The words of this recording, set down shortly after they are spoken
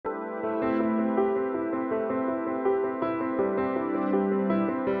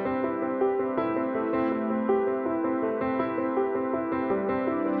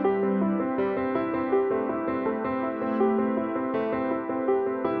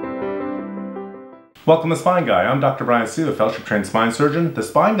Welcome to Spine Guy. I'm Dr. Brian Su, a fellowship-trained spine surgeon. The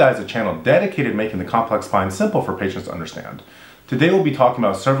Spine Guy is a channel dedicated to making the complex spine simple for patients to understand. Today we'll be talking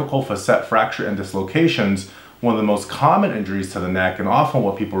about cervical facet fracture and dislocations, one of the most common injuries to the neck and often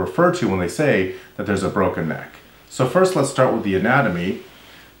what people refer to when they say that there's a broken neck. So first let's start with the anatomy.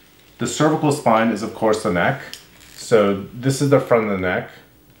 The cervical spine is of course the neck. So this is the front of the neck,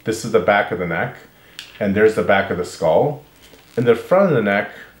 this is the back of the neck, and there's the back of the skull. In the front of the neck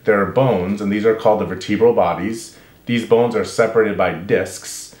there are bones, and these are called the vertebral bodies. These bones are separated by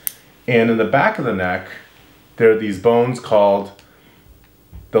discs. And in the back of the neck, there are these bones called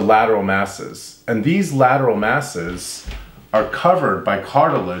the lateral masses. And these lateral masses are covered by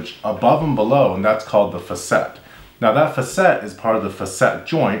cartilage above and below, and that's called the facet. Now that facet is part of the facet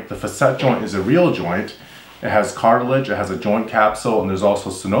joint. The facet joint is a real joint. It has cartilage, it has a joint capsule, and there's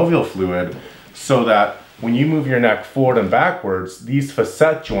also synovial fluid, so that when you move your neck forward and backwards, these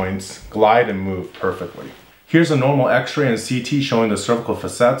facet joints glide and move perfectly. Here's a normal X-ray and CT showing the cervical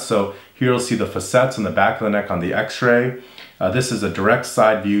facets. So here you'll see the facets in the back of the neck on the X-ray. This is a direct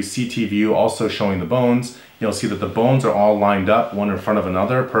side view, CT view, also showing the bones. You'll see that the bones are all lined up, one in front of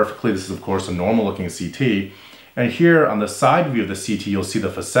another perfectly. This is of course a normal looking CT. And here on the side view of the CT, you'll see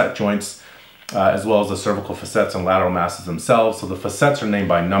the facet joints as well as the cervical facets and lateral masses themselves. So the facets are named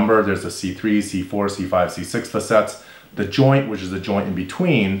by number. There's the C3, C4, C5, C6 facets. The joint, which is the joint in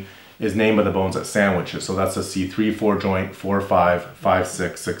between, is named by the bones that sandwich it. So that's the C3, 4 joint, 4, 5, 5,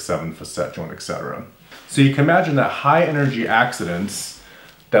 6, 6, 7 facet joint, etc. So you can imagine that high energy accidents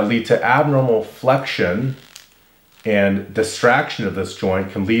that lead to abnormal flexion and distraction of this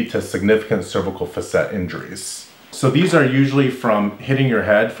joint can lead to significant cervical facet injuries. So these are usually from hitting your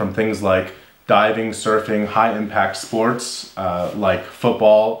head from things like diving, surfing, high impact sports like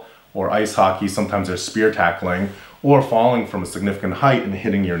football or ice hockey. Sometimes there's spear tackling, or falling from a significant height and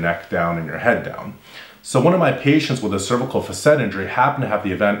hitting your neck down and your head down. So one of my patients with a cervical facet injury happened to have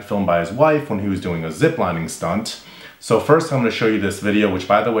the event filmed by his wife when he was doing a ziplining stunt. So first I'm going to show you this video, which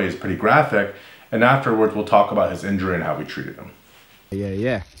by the way is pretty graphic, and afterwards we'll talk about his injury and how we treated him.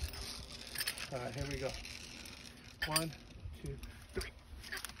 Yeah. All right, here we go. 1, 2, 3.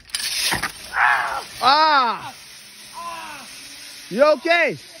 Ah! You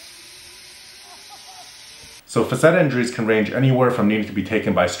okay? So facet injuries can range anywhere from needing to be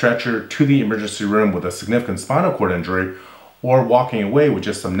taken by stretcher to the emergency room with a significant spinal cord injury, or walking away with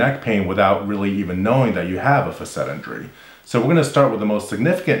just some neck pain without really even knowing that you have a facet injury. So we're going to start with the most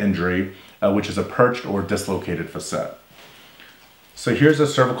significant injury, which is a perched or dislocated facet. So here's the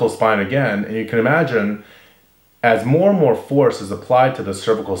cervical spine again, and you can imagine as more and more force is applied to the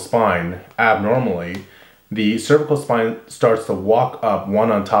cervical spine abnormally, the cervical spine starts to walk up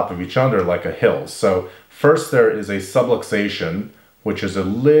one on top of each other like a hill. So first there is a subluxation, which is a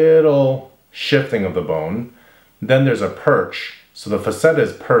little shifting of the bone. Then there's a perch. So the facet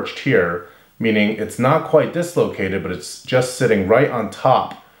is perched here, meaning it's not quite dislocated, but it's just sitting right on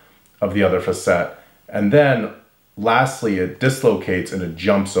top of the other facet. And then lastly, it dislocates and it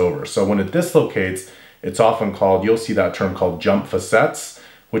jumps over. So when it dislocates, it's often called, you'll see that term called jump facets,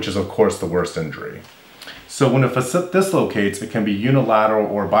 which is of course the worst injury. So when a facet dislocates, it can be unilateral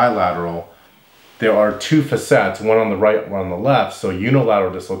or bilateral. There are two facets, one on the right, one on the left. So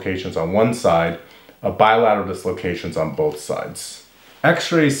unilateral dislocations on one side, bilateral dislocations on both sides.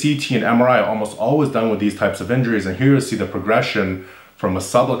 X-ray, CT, and MRI are almost always done with these types of injuries. And here you'll see the progression from a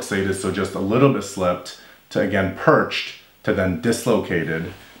subluxated, so just a little bit slipped, to again perched, to then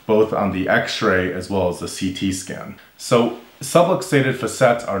dislocated, both on the X-ray as well as the CT scan. So subluxated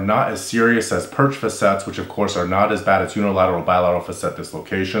facets are not as serious as perched facets, which of course are not as bad as unilateral bilateral facet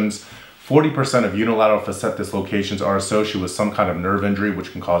dislocations. 40% of unilateral facet dislocations are associated with some kind of nerve injury,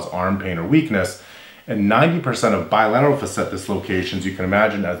 which can cause arm pain or weakness. And 90% of bilateral facet dislocations, you can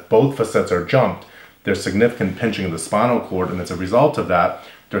imagine as both facets are jumped, there's significant pinching of the spinal cord, and as a result of that,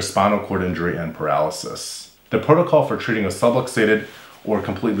 there's spinal cord injury and paralysis. The protocol for treating a subluxated or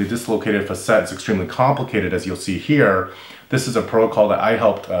completely dislocated facet is extremely complicated, as you'll see here. This is a protocol that I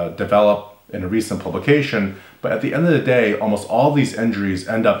helped develop in a recent publication, but at the end of the day, almost all these injuries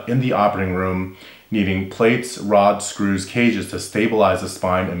end up in the operating room needing plates, rods, screws, cages to stabilize the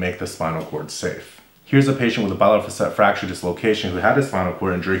spine and make the spinal cord safe. Here's a patient with a bilateral facet fracture dislocation who had a spinal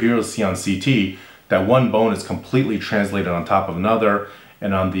cord injury. Here you'll see on CT that one bone is completely translated on top of another,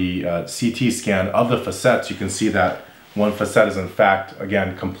 and on the CT scan of the facets, you can see that one facet is in fact,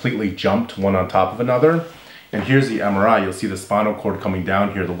 again, completely jumped one on top of another. And here's the MRI. You'll see the spinal cord coming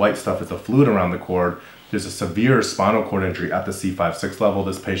down here. The white stuff is the fluid around the cord. There's a severe spinal cord injury at the C5-6 level.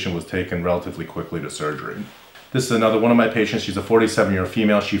 This patient was taken relatively quickly to surgery. This is another one of my patients. She's a 47-year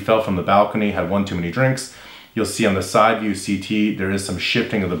female. She fell from the balcony, had one too many drinks. You'll see on the side view CT, there is some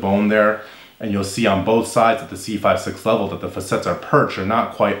shifting of the bone there. And you'll see on both sides at the C5-6 level that the facets are perched. They're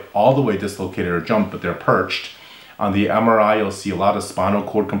not quite all the way dislocated or jumped, but they're perched. On the MRI, you'll see a lot of spinal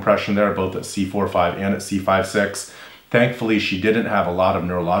cord compression there, both at C4-5 and at C5-6. Thankfully, she didn't have a lot of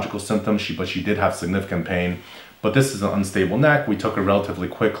neurological symptoms, but she did have significant pain. But this is an unstable neck. We took her relatively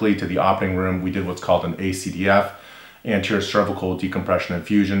quickly to the operating room. We did what's called an ACDF, anterior cervical decompression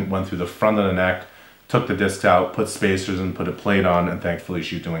infusion, went through the front of the neck, took the discs out, put spacers in, put a plate on, and thankfully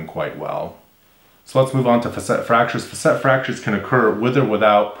she's doing quite well. So let's move on to facet fractures. Facet fractures can occur with or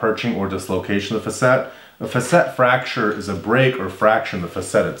without perching or dislocation of the facet. A facet fracture is a break or fracture in the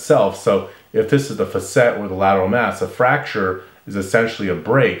facet itself. So if this is the facet or the lateral mass, a fracture is essentially a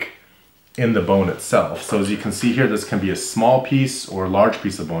break in the bone itself. So as you can see here, this can be a small piece or a large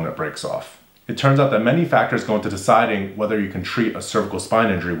piece of bone that breaks off. It turns out that many factors go into deciding whether you can treat a cervical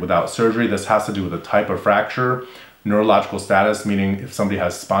spine injury without surgery. This has to do with the type of fracture, neurological status, meaning if somebody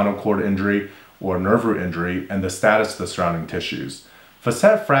has spinal cord injury or nerve root injury, and the status of the surrounding tissues.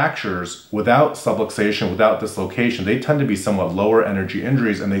 Facet fractures without subluxation, without dislocation, they tend to be somewhat lower energy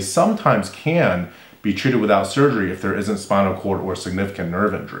injuries, and they sometimes can be treated without surgery if there isn't spinal cord or significant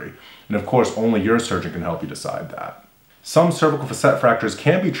nerve injury. And of course, only your surgeon can help you decide that. Some cervical facet fractures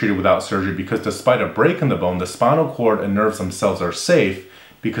can be treated without surgery because despite a break in the bone, the spinal cord and nerves themselves are safe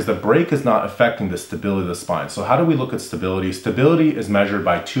because the break is not affecting the stability of the spine. So how do we look at stability? Stability is measured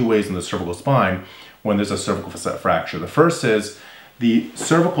by two ways in the cervical spine when there's a cervical facet fracture. The first is the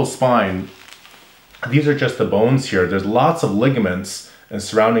cervical spine. These are just the bones here. There's lots of ligaments and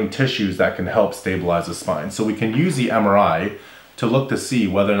surrounding tissues that can help stabilize the spine. So we can use the MRI to look to see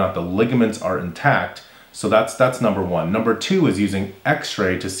whether or not the ligaments are intact. So that's number one. Number two is using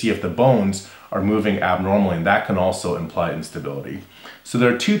X-ray to see if the bones are moving abnormally, and that can also imply instability. So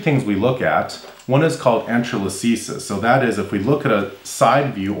there are two things we look at. One is called anterolacesis. So that is, if we look at a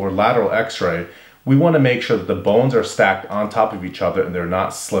side view or lateral X-ray, we want to make sure that the bones are stacked on top of each other and they're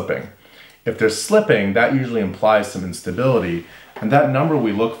not slipping. If they're slipping, that usually implies some instability, and that number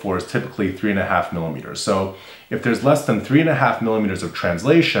we look for is typically 3.5 millimeters. So if there's less than 3.5 millimeters of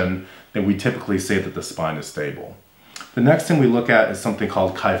translation, then we typically say that the spine is stable. The next thing we look at is something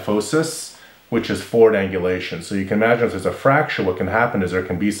called kyphosis, which is forward angulation. So you can imagine if there's a fracture, what can happen is there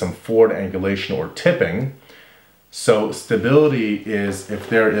can be some forward angulation or tipping. So stability is if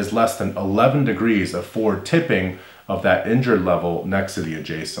there is less than 11 degrees of forward tipping of that injured level next to the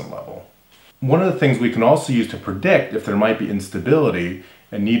adjacent level. One of the things we can also use to predict if there might be instability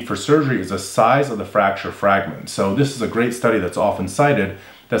and need for surgery is the size of the fracture fragment. So this is a great study that's often cited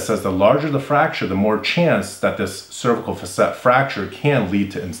that says the larger the fracture, the more chance that this cervical facet fracture can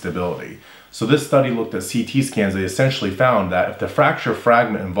lead to instability. So this study looked at CT scans. They essentially found that if the fracture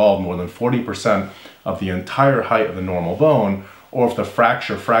fragment involved more than 40% of the entire height of the normal bone, or if the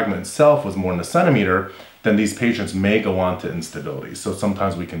fracture fragment itself was more than a centimeter, then these patients may go on to instability. So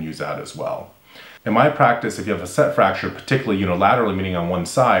sometimes we can use that as well. In my practice, if you have a facet fracture, particularly unilaterally, meaning on one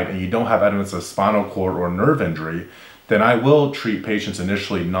side, and you don't have evidence of spinal cord or nerve injury, then I will treat patients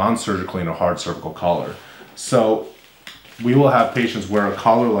initially non-surgically in a hard cervical collar. So we will have patients wear a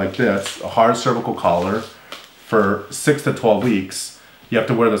collar like this, a hard cervical collar, for 6 to 12 weeks. You have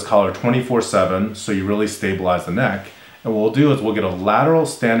to wear this collar 24/7 so you really stabilize the neck. And what we'll do is we'll get a lateral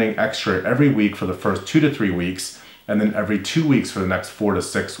standing X-ray every week for the first 2 to 3 weeks, and then every 2 weeks for the next 4 to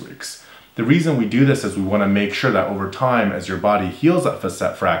 6 weeks. The reason we do this is we want to make sure that over time, as your body heals that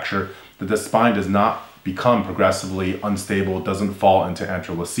facet fracture, that the spine does not become progressively unstable, doesn't fall into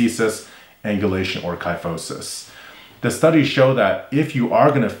anterolacesis, angulation, or kyphosis. The studies show that if you are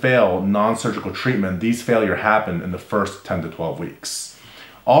going to fail non-surgical treatment, these failures happen in the first 10 to 12 weeks.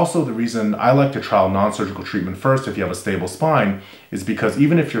 Also, the reason I like to trial non-surgical treatment first if you have a stable spine is because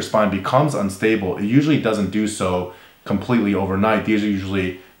even if your spine becomes unstable, it usually doesn't do so completely overnight. These are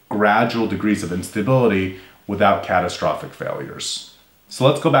usually gradual degrees of instability without catastrophic failures. So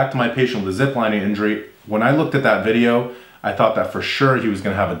let's go back to my patient with a ziplining injury. When I looked at that video, I thought that for sure he was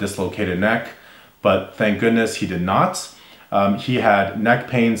going to have a dislocated neck, but thank goodness he did not. He had neck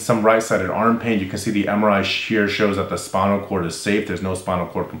pain, some right-sided arm pain. You can see the MRI here shows that the spinal cord is safe. There's no spinal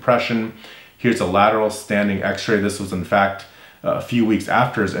cord compression. Here's a lateral standing X-ray. This was in fact a few weeks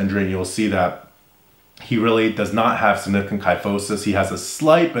after his injury. You'll see that he really does not have significant kyphosis. He has a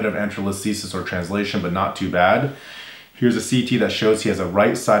slight bit of anterolacesis or translation, but not too bad. Here's a CT that shows he has a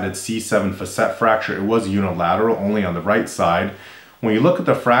right-sided C7 facet fracture. It was unilateral, only on the right side. When you look at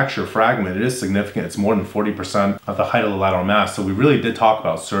the fracture fragment, it is significant. It's more than 40% of the height of the lateral mass. So we really did talk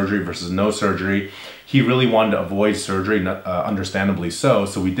about surgery versus no surgery. He really wanted to avoid surgery, understandably so.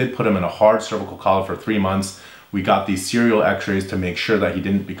 So we did put him in a hard cervical collar for 3 months. We got these serial x-rays to make sure that he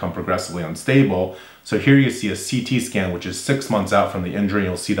didn't become progressively unstable. So here you see a CT scan, which is 6 months out from the injury.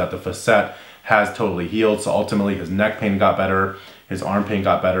 You'll see that the facet has totally healed. So ultimately his neck pain got better, his arm pain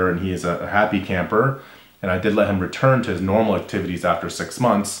got better, and he is a happy camper. And I did let him return to his normal activities after 6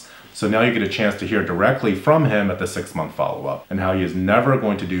 months. So now you get a chance to hear directly from him at the 6-month follow-up and how he is never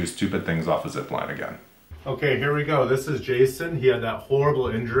going to do stupid things off a zip line again. Okay, here we go. This is Jason. He had that horrible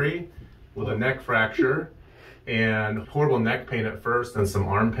injury with a neck fracture and horrible neck pain at first and some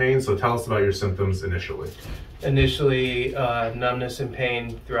arm pain. So tell us about your symptoms initially. Initially, numbness and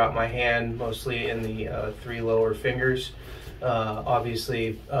pain throughout my hand, mostly in the 3 lower fingers.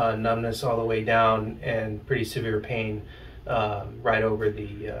 Obviously, numbness all the way down and pretty severe pain right over the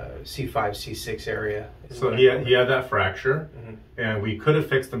C5, C6 area. So he had that fracture, and we could have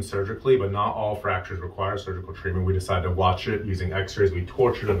fixed him surgically, but not all fractures require surgical treatment. We decided to watch it using x-rays. We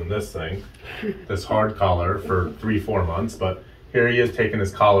tortured him in this thing, this hard collar, for 3-4 months, but here he is taking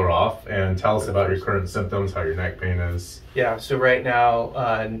his collar off. And tell us about your current symptoms, how your neck pain is. Yeah, so right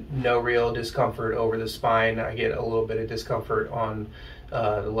now, no real discomfort over the spine. I get a little bit of discomfort on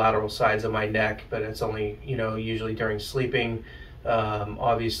the lateral sides of my neck, but it's only, usually during sleeping.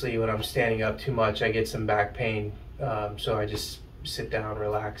 Obviously, when I'm standing up too much, I get some back pain. So I just sit down,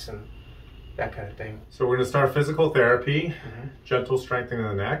 relax, and that kind of thing. So we're gonna start physical therapy, gentle strengthening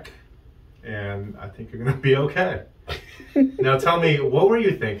of the neck, and I think you're gonna be okay. Now tell me, what were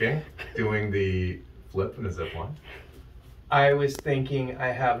you thinking doing the flip and the zip line? I was thinking I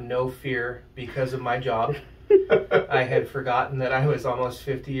have no fear because of my job. I had forgotten that I was almost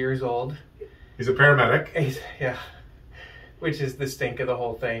 50 years old. He's a paramedic. Yeah, which is the stink of the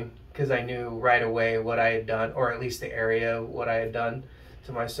whole thing, because I knew right away what I had done, or at least the area, what I had done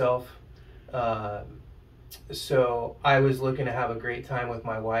to myself. So I was looking to have a great time with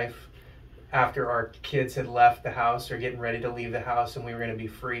my wife after our kids had left the house or getting ready to leave the house and we were going to be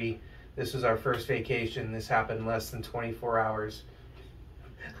free. This was our first vacation. This happened in less than 24 hours.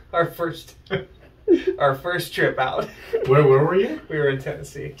 Our first trip out. Where were you? We were in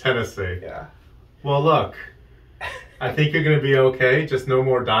Tennessee. Tennessee. Yeah. Well, look, I think you're going to be okay. Just no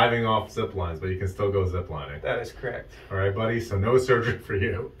more diving off zip lines, but you can still go zip lining. That is correct. All right, buddy. So no surgery for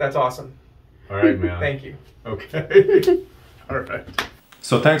you. That's awesome. All right, man. Thank you. Okay. All right.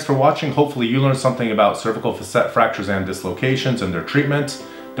 So thanks for watching. Hopefully you learned something about cervical facet fractures and dislocations and their treatment.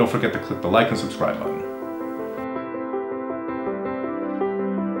 Don't forget to click the like and subscribe button.